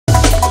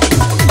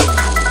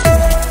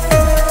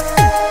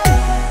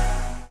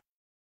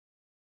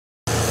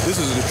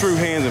true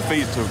hands and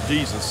feet to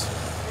Jesus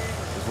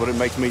is what it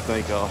makes me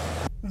think of.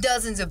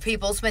 Dozens of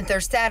people spent their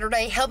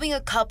Saturday helping a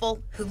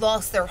couple who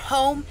lost their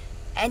home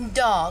and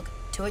dog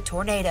to a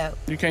tornado.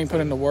 You can't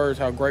put into words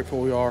how grateful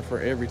we are for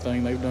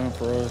everything they've done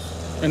for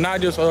us. And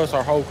not just us,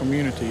 our whole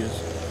community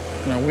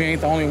is. You know, we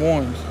ain't the only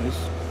ones.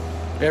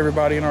 It's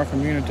everybody in our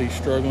community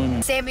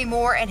struggling. Sammy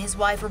Moore and his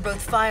wife are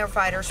both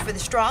firefighters for the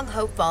Strong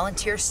Hope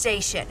Volunteer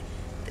Station.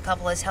 The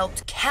couple has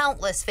helped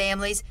countless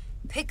families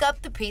pick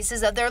up the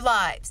pieces of their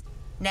lives.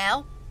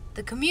 Now,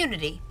 the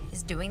community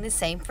is doing the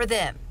same for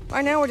them.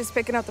 Right now we're just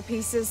picking up the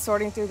pieces,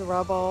 sorting through the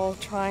rubble,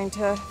 trying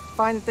to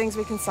find the things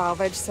we can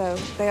salvage so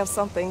they have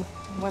something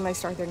when they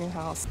start their new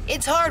house.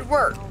 It's hard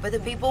work, but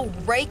the people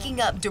raking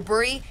up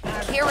debris,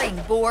 carrying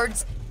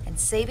boards, and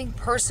saving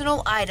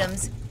personal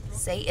items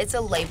say it's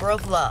a labor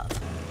of love.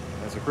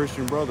 As a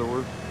Christian brother,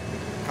 we're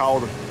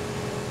called to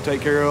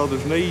take care of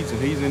others' needs, and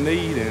he's in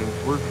need,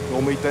 and we're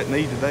gonna meet that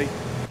need today.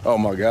 Oh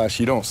my gosh,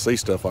 you don't see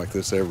stuff like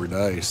this every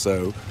day.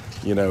 So,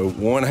 you know,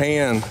 one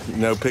hand,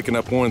 picking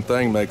up one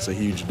thing makes a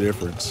huge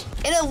difference.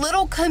 In a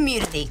little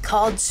community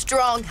called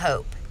Strong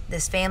Hope,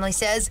 this family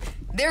says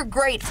they're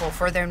grateful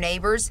for their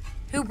neighbors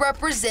who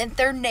represent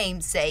their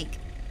namesake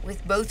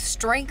with both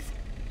strength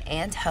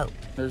and hope.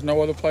 There's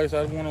no other place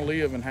I'd want to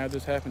live and have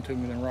this happen to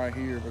me than right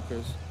here,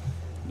 because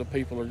the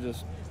people are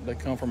just, they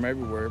come from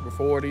everywhere.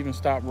 Before it even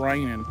stopped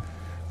raining,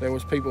 there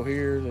was people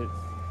here that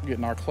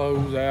getting our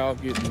clothes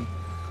out, getting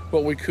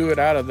what we could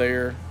out of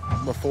there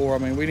before. I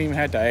mean, we didn't even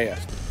have to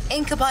ask.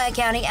 In Copiah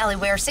County, Allie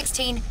Ware,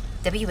 16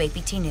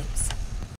 WAPT News.